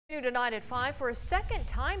New tonight at 5, for a second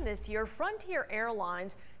time this year, Frontier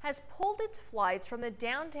Airlines has pulled its flights from the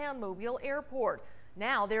downtown Mobile airport.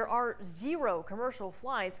 Now there are 0 commercial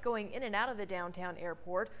flights going in and out of the downtown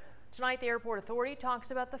airport. Tonight, the airport authority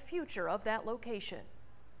talks about the future of that location.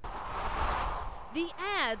 The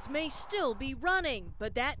ads may still be running,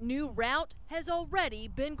 but that new route has already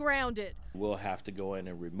been grounded. We'll have to go in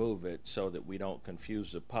and remove it so that we don't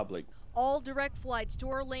confuse the public. All direct flights to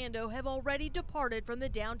Orlando have already departed from the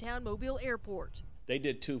downtown Mobile airport. They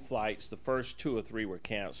did 2 flights. The first 2 or 3 were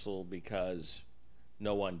canceled because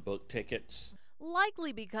no one booked tickets.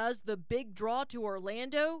 Likely because the big draw to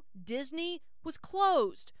Orlando, Disney, was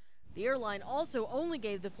closed. The airline also only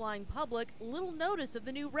gave the flying public little notice of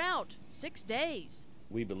the new route, 6 days.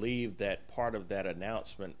 We believe that part of that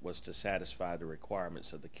announcement was to satisfy the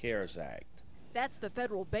requirements of the CARES Act. That's the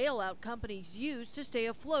federal bailout companies used to stay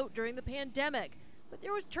afloat during the pandemic. But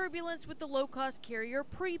there was turbulence with the low-cost carrier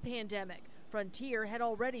pre-pandemic. Frontier had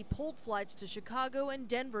already pulled flights to Chicago and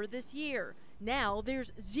Denver this year. Now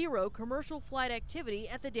there's 0 commercial flight activity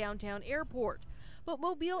at the downtown airport. But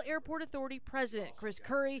Mobile Airport Authority President Chris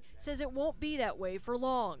Curry says it won't be that way for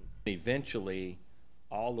long. Eventually,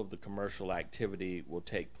 all of the commercial activity will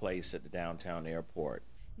take place at the downtown airport.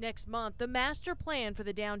 Next month, the master plan for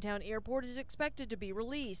the downtown airport is expected to be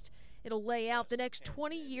released. It'll lay out the next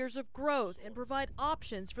 20 years of growth and provide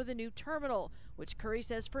options for the new terminal, which Curry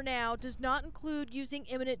says for now does not include using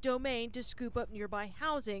eminent domain to scoop up nearby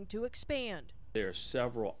housing to expand. There are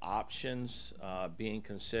several options being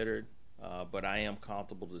considered, but I am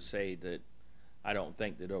comfortable to say that I don't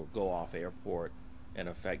think that it'll go off airport and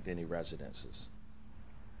affect any residences.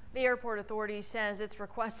 The airport authority says it's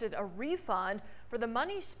requested a refund for the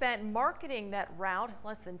money spent marketing that route,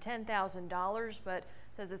 less than $10,000, but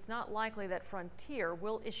says it's not likely that Frontier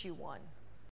will issue one.